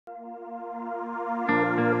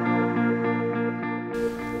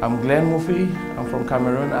I'm Muffih. I'm from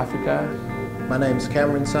Cameroon, Africa. My name is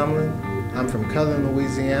Cameron Sumlin. I'm from Cullin,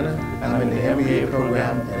 Louisiana. I'm in the MBA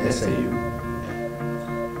program at SAU.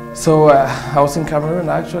 So I was in Cameroon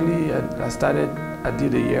actually. I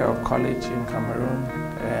did a year of college in Cameroon,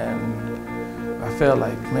 and I felt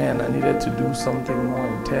like, man, I needed to do something more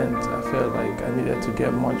intense. I felt like I needed to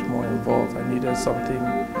get much more involved. I needed something,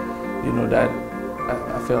 that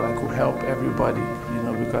I felt like would help everybody,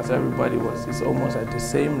 because everybody is almost at the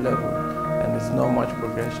same level, and there's not much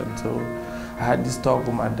progression. So I had this talk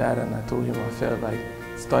with my dad, and I told him I felt like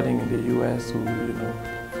studying in the US would,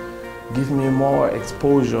 give me more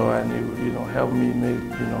exposure and help me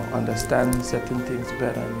understand certain things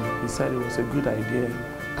better. And he said it was a good idea.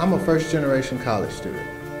 I'm a first-generation college student.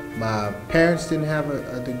 My parents didn't have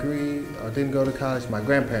a degree or didn't go to college. My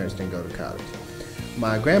grandparents didn't go to college.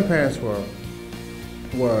 My grandparents were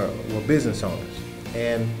business owners,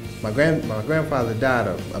 and my grandfather died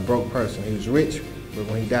a broke person. He was rich, but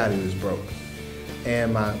when he died, he was broke.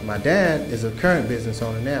 And my dad is a current business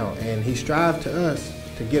owner now, and he strived to us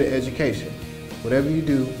to get an education. Whatever you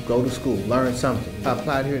do, go to school, learn something. I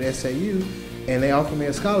applied here at SAU, and they offered me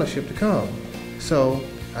a scholarship to come. So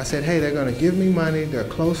I said, hey, they're going to give me money, they're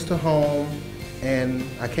close to home, and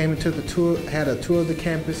I came and took a tour, had a tour of the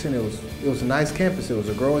campus, and it was a nice campus, it was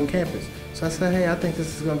a growing campus. So I said, hey, I think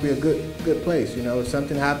this is going to be a good place. If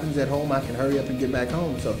something happens at home, I can hurry up and get back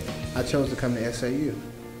home. So I chose to come to SAU.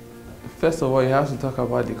 First of all, you have to talk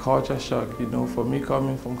about the culture shock. For me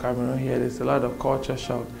coming from Cameroon here, there's a lot of culture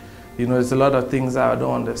shock. There's a lot of things I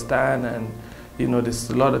don't understand, and there's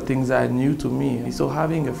a lot of things that are new to me. So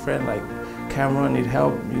having a friend like Cameron, it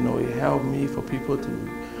helped me for people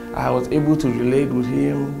I was able to relate with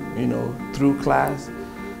him, through class,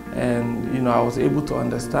 and I was able to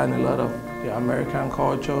understand a lot of the American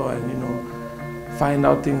culture and find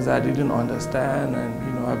out things I didn't understand,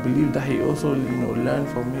 and I believe that he also learned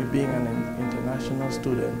from me being an international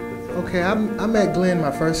student. Okay, I met Glenn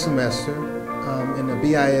my first semester in the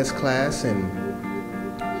BIS class, and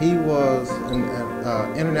he was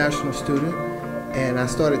an international student, and I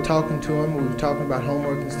started talking to him. We were talking about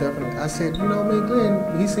homework and stuff, and I said, me and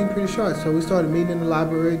Glenn, he seemed pretty sharp. So we started meeting in the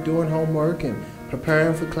library, doing homework and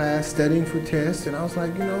preparing for class, studying for tests, and I was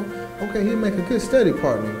like, okay, he'll make a good study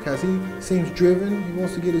partner because he seems driven, he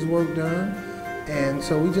wants to get his work done. And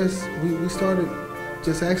so we started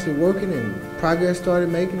just actually working, and progress started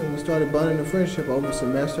making, and we started bonding a friendship over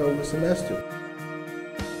semester.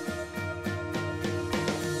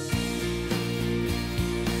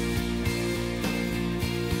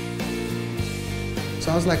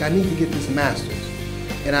 So I was like, I need to get this master's.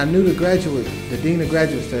 And I knew the Dean of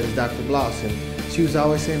Graduate Studies, Dr. Bloss, and she was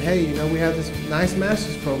always saying, hey, we have this nice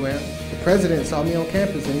master's program. The president saw me on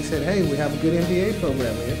campus, and he said, hey, we have a good MBA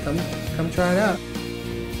program here. Come try it out.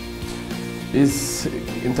 It's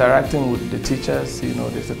interacting with the teachers.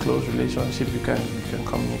 There's a close relationship. You can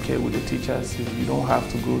communicate with the teachers. You don't have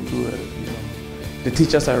to go through the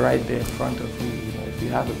teachers are right there in front of you. If you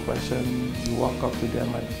have a question, you walk up to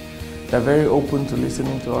them, and they're very open to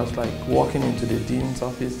listening to us, like walking into the dean's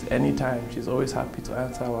office anytime. She's always happy to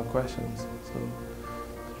answer our questions. So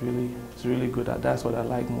it's really good. That's what I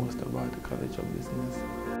like most about the College of Business.